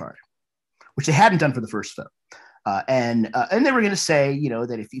scorecard, which they hadn't done for the first vote. And they were going to say,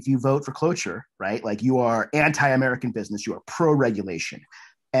 that if you vote for cloture, right, like you are anti-American business, you are pro-regulation.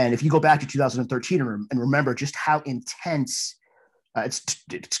 And if you go back to 2013 and remember just how intense, it's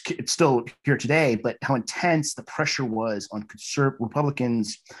still here today, but how intense the pressure was on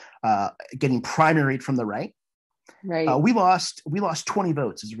Republicans getting primaried from the right. Right. We lost 20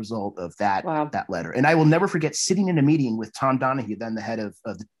 votes as a result of that letter. And I will never forget sitting in a meeting with Tom Donahue, then the head of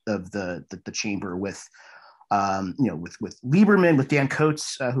the chamber, with Lieberman, with Dan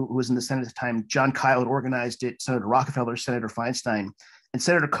Coates, who was in the Senate at the time. John Kyle had organized it, Senator Rockefeller, Senator Feinstein, and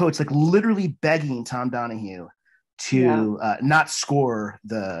Senator Coates, like literally begging Tom Donahue to not score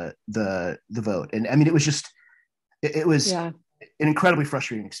the vote. And I mean, it was an incredibly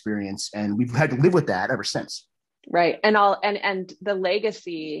frustrating experience, and we've had to live with that ever since. Right. And the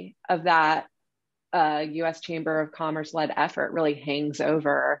legacy of that U.S. Chamber of Commerce led effort really hangs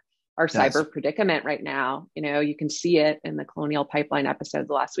over our cyber predicament right now. You can see it in the Colonial Pipeline episode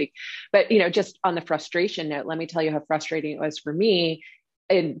last week. But, just on the frustration note, let me tell you how frustrating it was for me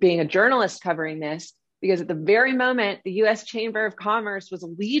in being a journalist covering this, because at the very moment the U.S. Chamber of Commerce was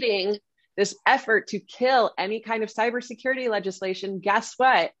leading this effort to kill any kind of cybersecurity legislation, guess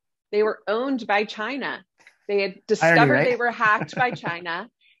what? They were owned by China. They had discovered they were hacked by China.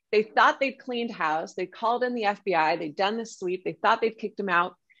 They thought they'd cleaned house. They called in the FBI. They'd done the sweep. They thought they'd kicked them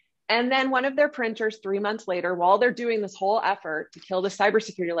out. And then one of their printers 3 months later, while they're doing this whole effort to kill the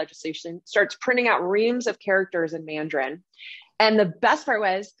cybersecurity legislation, starts printing out reams of characters in Mandarin. And the best part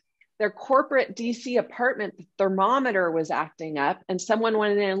was their corporate DC apartment, the thermometer was acting up, and someone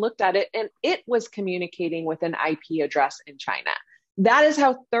went in and looked at it, and it was communicating with an IP address in China. That is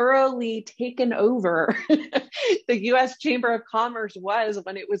how thoroughly taken over the U.S. Chamber of Commerce was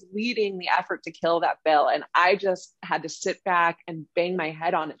when it was leading the effort to kill that bill. And I just had to sit back and bang my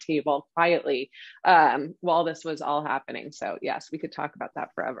head on a table quietly while this was all happening. So yes, we could talk about that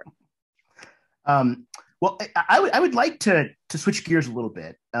forever. Well, I would like to switch gears a little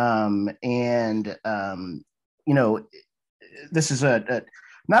bit. This is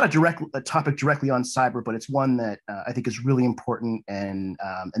not a topic directly on cyber, but it's one that I think is really important, and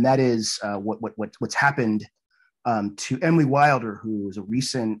that is what's happened to Emily Wilder, who is a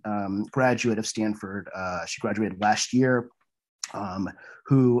recent graduate of Stanford. She graduated last year,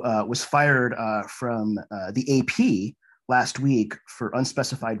 who was fired from the AP last week for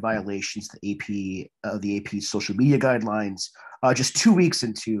unspecified violations of the AP's social media guidelines, just 2 weeks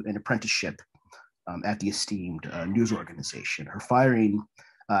into an apprenticeship at the esteemed news organization. Her firing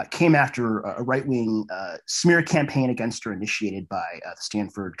came after a right-wing smear campaign against her initiated by the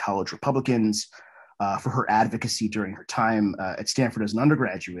Stanford College Republicans for her advocacy during her time at Stanford as an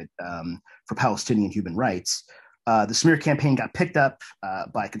undergraduate for Palestinian human rights. The smear campaign got picked up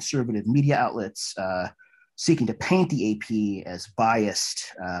by conservative media outlets seeking to paint the AP as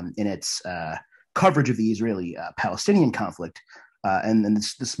biased in its coverage of the Israeli-Palestinian conflict. And then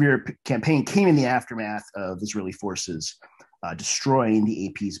the smear campaign came in the aftermath of Israeli forces destroying the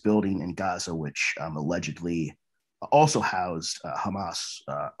AP's building in Gaza, which allegedly also housed Hamas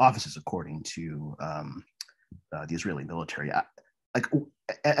offices, according to the Israeli military.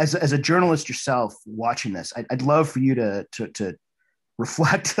 As a journalist yourself watching this, I'd love for you to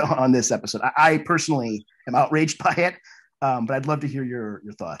reflect on this episode. I personally am outraged by it, but I'd love to hear your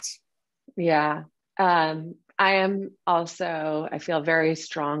thoughts. Yeah. I am also, I feel very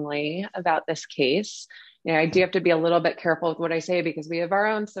strongly about this case. I do have to be a little bit careful with what I say because we have our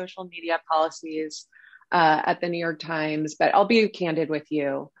own social media policies at the New York Times, but I'll be candid with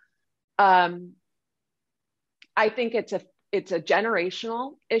you. I think it's a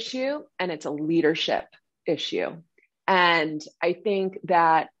generational issue and it's a leadership issue. And I think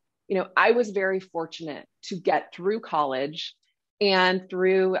that, I was very fortunate to get through college and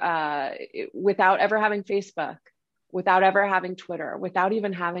through without ever having Facebook, without ever having Twitter, without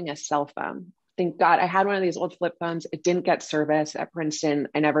even having a cell phone. Thank God I had one of these old flip phones. It didn't get service at Princeton.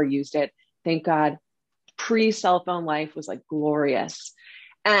 I never used it. Thank God. Pre-cell phone life was like glorious.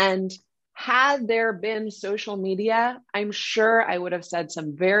 And had there been social media, I'm sure I would have said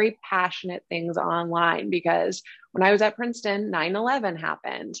some very passionate things online because when I was at Princeton, 9/11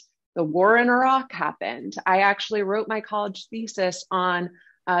 happened. The war in Iraq happened. I actually wrote my college thesis on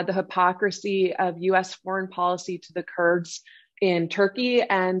the hypocrisy of US foreign policy to the Kurds in Turkey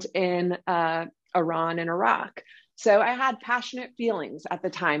and in Iran and Iraq. So I had passionate feelings at the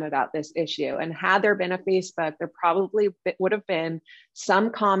time about this issue. And had there been a Facebook, there probably would have been some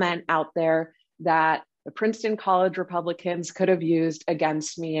comment out there that the Princeton College Republicans could have used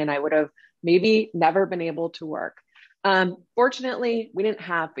against me, and I would have maybe never been able to work. Fortunately, we didn't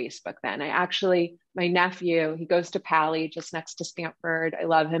have Facebook then. My nephew, he goes to Pali just next to Stanford. I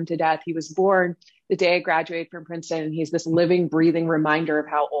love him to death. He was born the day I graduated from Princeton, and he's this living, breathing reminder of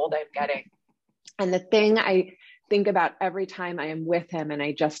how old I'm getting. And the thing I think about every time I am with him, and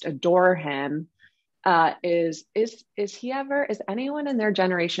I just adore him, is anyone in their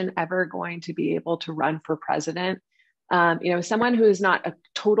generation ever going to be able to run for president? Someone who is not a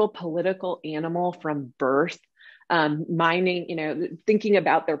total political animal from birth, thinking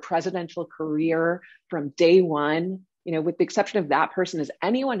about their presidential career from day one, with the exception of that person, is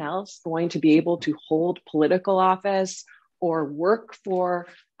anyone else going to be able to hold political office or work for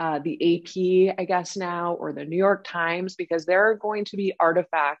the AP, I guess now, or the New York Times? Because there are going to be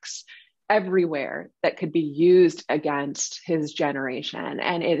artifacts everywhere that could be used against his generation.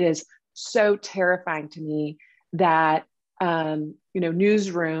 And it is so terrifying to me that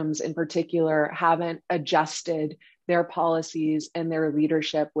newsrooms in particular haven't adjusted their policies and their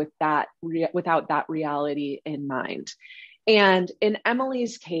leadership without that reality in mind. And in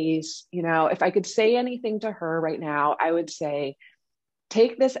Emily's case, if I could say anything to her right now, I would say,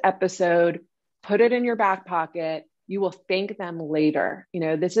 take this episode, put it in your back pocket. You will thank them later.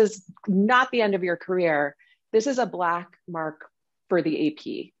 This is not the end of your career. This is a black mark for the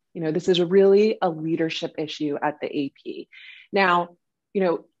AP. This is really a leadership issue at the AP. Now,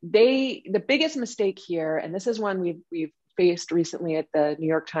 the biggest mistake here, and this is one we've faced recently at the New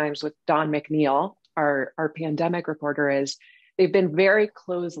York Times with Don McNeil, our pandemic reporter, is they've been very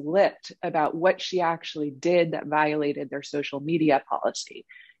close-lipped about what she actually did that violated their social media policy.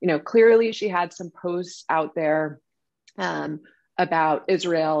 Clearly she had some posts out there about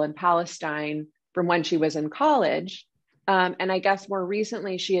Israel and Palestine from when she was in college. And I guess more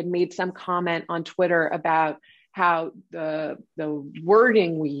recently, she had made some comment on Twitter about how the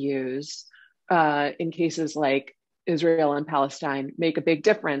wording we use in cases like Israel and Palestine make a big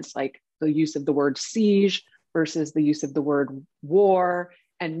difference, like the use of the word siege versus the use of the word war.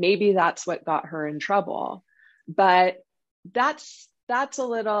 And maybe that's what got her in trouble. But that's a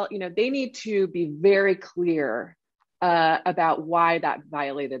little, they need to be very clear about why that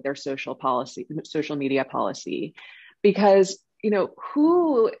violated their social media policy. Because,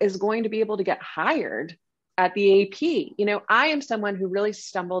 who is going to be able to get hired at the AP? I am someone who really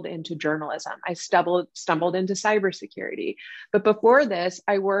stumbled into journalism. I stumbled into cybersecurity. But before this,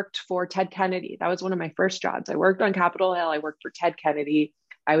 I worked for Ted Kennedy. That was one of my first jobs. I worked on Capitol Hill. I worked for Ted Kennedy.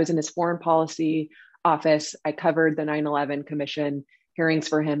 I was in his foreign policy office. I covered the 9/11 Commission hearings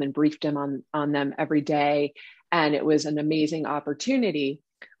for him and briefed him on them every day. And it was an amazing opportunity.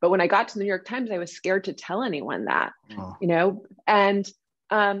 But when I got to the New York Times, I was scared to tell anyone that, Oh. and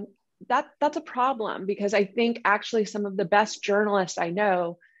that's a problem, because I think actually some of the best journalists I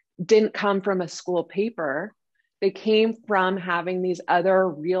know didn't come from a school paper. They came from having these other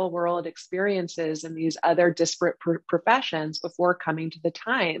real world experiences and these other disparate professions before coming to the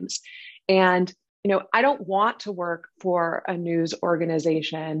Times. And, I don't want to work for a news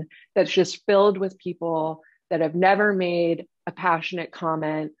organization that's just filled with people that have never made a passionate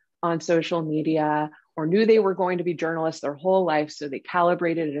comment on social media or knew they were going to be journalists their whole life. So they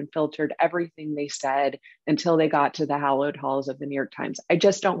calibrated and filtered everything they said until they got to the hallowed halls of the New York Times. I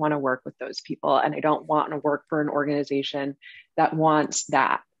just don't want to work with those people. And I don't want to work for an organization that wants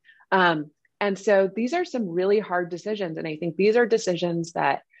that. And so these are some really hard decisions. And I think these are decisions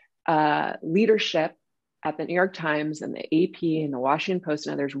that leadership at the New York Times and the AP and the Washington Post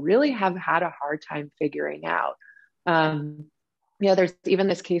and others really have had a hard time figuring out. There's even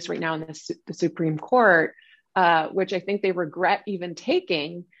this case right now in the Supreme Court, which I think they regret even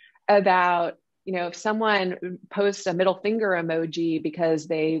taking, about, if someone posts a middle finger emoji because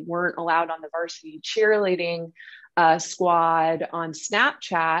they weren't allowed on the varsity cheerleading squad on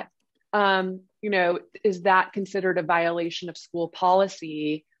Snapchat, is that considered a violation of school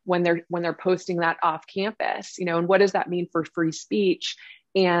policy when they're posting that off campus? And what does that mean for free speech?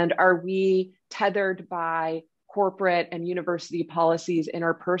 And are we tethered by corporate and university policies in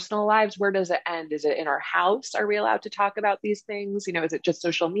our personal lives? Where does it end? Is it in our house? Are we allowed to talk about these things? Is it just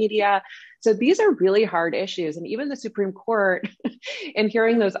social media? So these are really hard issues. And even the Supreme Court, in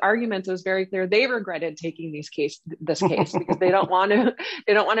hearing those arguments, it was very clear they regretted taking this case because they don't want to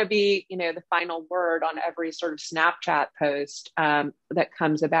be, the final word on every sort of Snapchat post that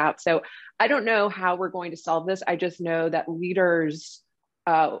comes about. So I don't know how we're going to solve this. I just know that leaders,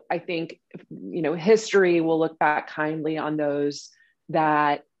 I think, history will look back kindly on those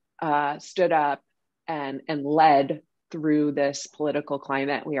that stood up and led through this political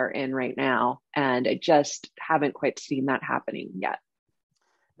climate we are in right now. And I just haven't quite seen that happening yet.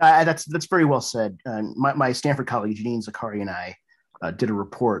 That's very well said. My Stanford colleague, Janine Zakari, and I did a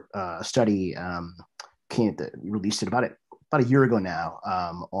report, a study, released it about a year ago now,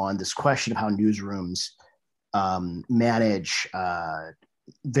 on this question of how newsrooms manage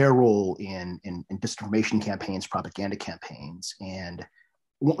their role in disinformation campaigns, propaganda campaigns. And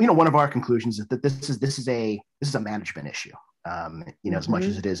one of our conclusions is that this is a management issue, as much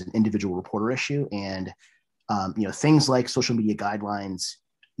as it is an individual reporter issue. And things like social media guidelines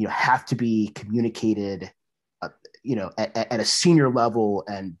have to be communicated at a senior level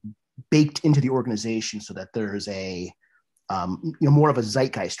and baked into the organization so that there's a more of a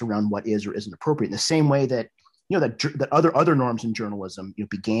zeitgeist around what is or isn't appropriate, in the same way that that other norms in journalism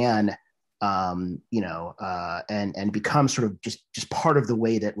began and become sort of just part of the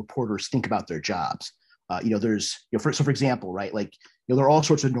way that reporters think about their jobs. There's for example, right, like there are all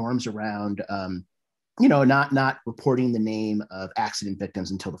sorts of norms around not reporting the name of accident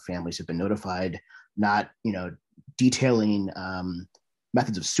victims until the families have been notified, not detailing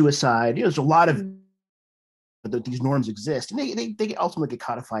methods of suicide. There's a lot of these norms exist, and they ultimately get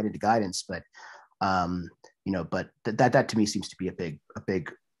codified into guidance, but but that to me seems to be a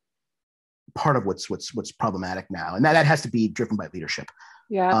big part of what's problematic now, and that has to be driven by leadership.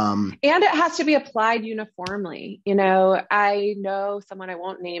 Yeah, and it has to be applied uniformly. I know someone, I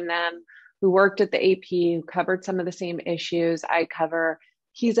won't name them, who worked at the AP, who covered some of the same issues I cover.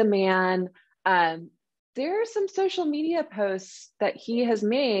 He's a man. There are some social media posts that he has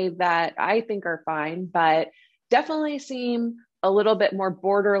made that I think are fine, but definitely seem a little bit more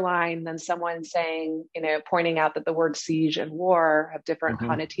borderline than someone saying, pointing out that the word siege and war have different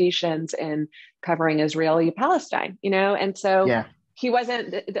connotations in covering Israeli-Palestine, and so he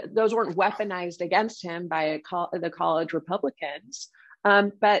wasn't, those weren't weaponized against him by the college Republicans.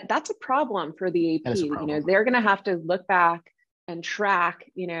 But that's a problem for the AP. They're going to have to look back and track,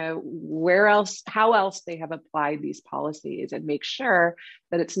 how else they have applied these policies and make sure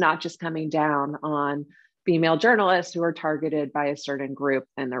that it's not just coming down on female journalists who are targeted by a certain group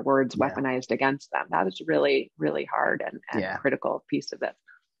and their words weaponized against them. That is really, really hard and critical piece of it.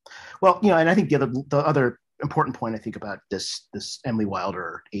 Well, and I think the other important point I think about this Emily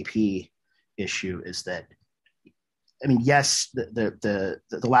Wilder AP issue is that, I mean, yes, the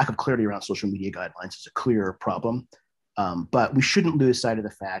lack of clarity around social media guidelines is a clear problem, but we shouldn't lose sight of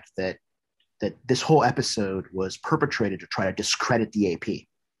the fact that this whole episode was perpetrated to try to discredit the AP.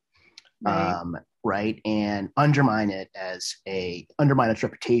 Right, and undermine its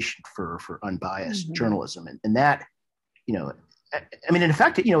reputation for unbiased journalism, and that, I mean, in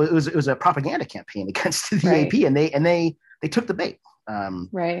effect, it was a propaganda campaign against the AP, and they took the bait.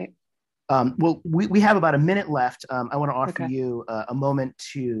 Right. Well, we have about a minute left. I want to offer Okay. you a moment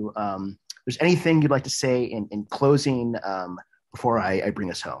to, there's anything you'd like to say in closing before I bring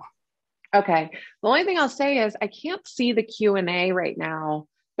us home. Okay. The only thing I'll say is I can't see the Q&A right now,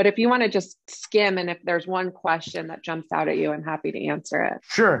 but if you want to just skim and if there's one question that jumps out at you, I'm happy to answer it.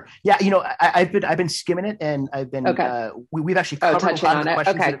 Sure. Yeah. I've been skimming it, and I've been Okay. we've actually Oh, covered a touching lot of on the it.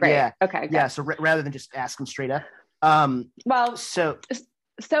 questions Okay, that great. Okay, yeah. good. So rather than just ask them straight up. Um, Well, so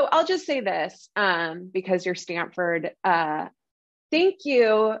so I'll just say this, because you're Stanford. Thank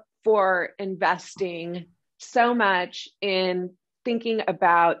you for investing so much in thinking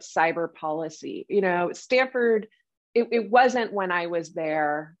about cyber policy. Stanford, it wasn't when I was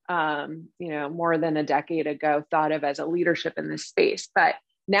there, more than a decade ago, thought of as a leadership in this space, but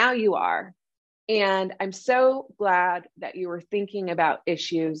now you are. And I'm so glad that you were thinking about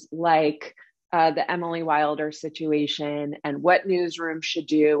issues like the Emily Wilder situation and what newsrooms should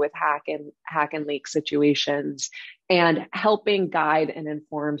do with hack and leak situations, and helping guide and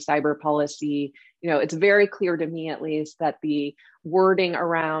inform cyber policy. It's very clear to me, at least, that the wording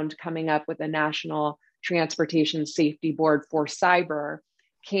around coming up with a national transportation safety board for cyber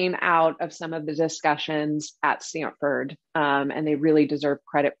came out of some of the discussions at Stanford, and they really deserve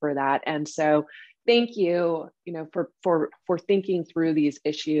credit for that. And so, thank you, for thinking through these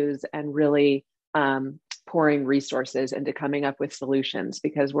issues and really pouring resources into coming up with solutions,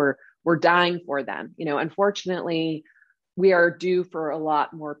 because we're dying for them. Unfortunately, we are due for a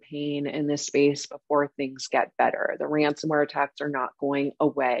lot more pain in this space before things get better. The ransomware attacks are not going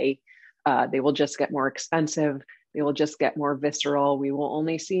away. They will just get more expensive. They will just get more visceral. We will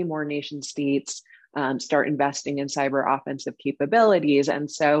only see more nation states start investing in cyber offensive capabilities.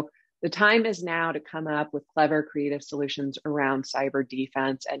 And so the time is now to come up with clever, creative solutions around cyber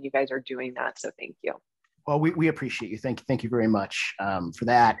defense. And you guys are doing that. So thank you. Well, we appreciate you. Thank you very much for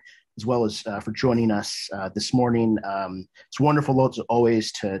that, as well as for joining us this morning. It's wonderful, as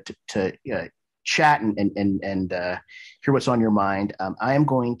always, to chat and hear what's on your mind. I am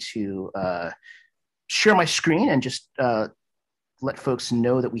going to share my screen and just let folks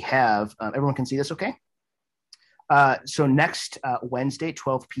know that we have, everyone can see this okay? So next Wednesday,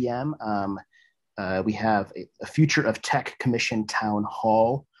 12 p.m., we have a Future of Tech Commission Town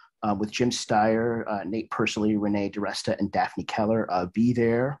Hall with Jim Steyer, Nate Persley, Renee DiResta, and Daphne Keller. Be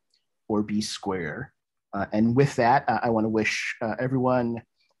there or be square. And with that, I want to wish everyone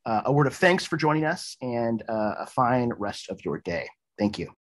a word of thanks for joining us, and a fine rest of your day. Thank you.